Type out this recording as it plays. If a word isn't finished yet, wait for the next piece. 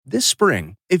This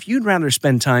spring, if you'd rather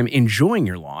spend time enjoying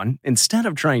your lawn instead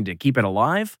of trying to keep it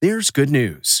alive, there's good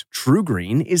news.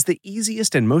 TruGreen is the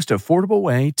easiest and most affordable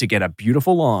way to get a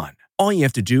beautiful lawn. All you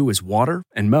have to do is water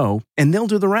and mow, and they'll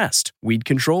do the rest. Weed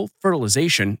control,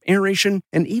 fertilization, aeration,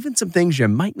 and even some things you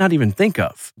might not even think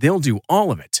of. They'll do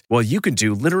all of it, while you can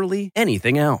do literally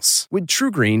anything else. With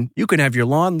TruGreen, you can have your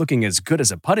lawn looking as good as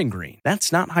a putting green.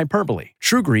 That's not hyperbole.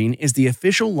 TruGreen is the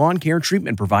official lawn care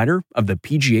treatment provider of the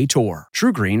PGA Tour.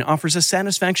 TruGreen offers a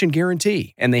satisfaction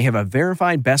guarantee, and they have a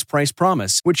verified best price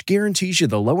promise, which guarantees you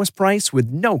the lowest price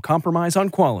with no compromise on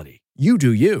quality. You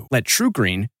do you. Let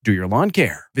TruGreen do your lawn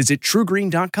care. Visit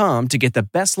TruGreen.com to get the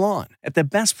best lawn at the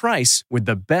best price with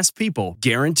the best people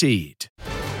guaranteed.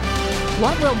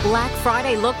 What will Black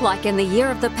Friday look like in the year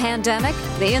of the pandemic?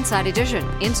 The Inside Edition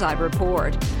Inside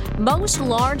Report. Most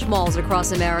large malls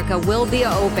across America will be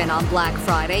open on Black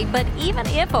Friday, but even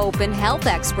if open, health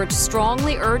experts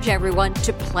strongly urge everyone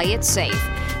to play it safe.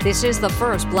 This is the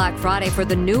first Black Friday for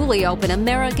the newly opened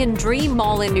American Dream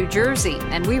Mall in New Jersey,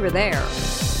 and we were there.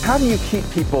 How do you keep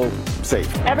people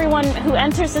safe? Everyone who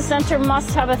enters the center must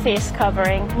have a face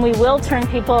covering. We will turn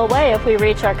people away if we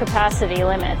reach our capacity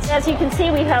limits. As you can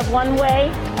see, we have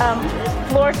one-way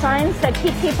floor signs that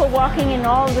keep people walking in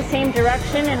all the same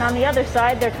direction, and on the other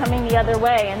side, they're coming the other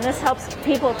way. And this helps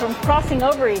people from crossing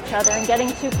over each other and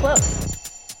getting too close.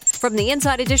 From the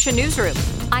Inside Edition newsroom,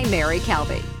 I'm Mary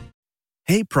Calvi.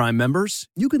 Hey, Prime members,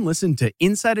 you can listen to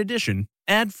Inside Edition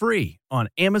ad-free on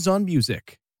Amazon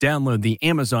Music. Download the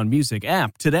Amazon Music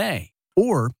app today.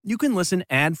 Or you can listen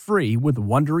ad-free with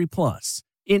Wondery Plus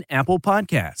in Apple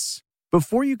Podcasts.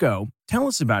 Before you go, tell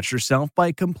us about yourself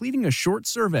by completing a short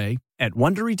survey at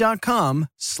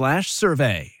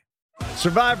Wondery.com/survey.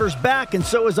 Survivor's back, and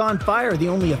so is On Fire, the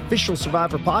only official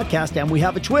Survivor podcast. And we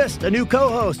have a twist, a new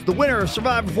co-host, the winner of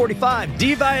Survivor 45,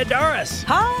 Dee Valladares.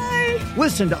 Hi!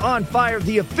 Listen to On Fire,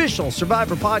 the official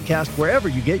Survivor podcast, wherever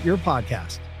you get your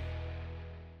podcast.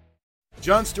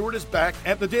 Jon Stewart is back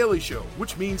at The Daily Show,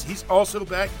 which means he's also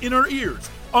back in our ears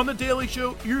on The Daily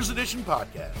Show Ears Edition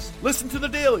podcast. Listen to The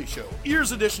Daily Show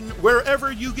Ears Edition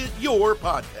wherever you get your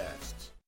podcasts.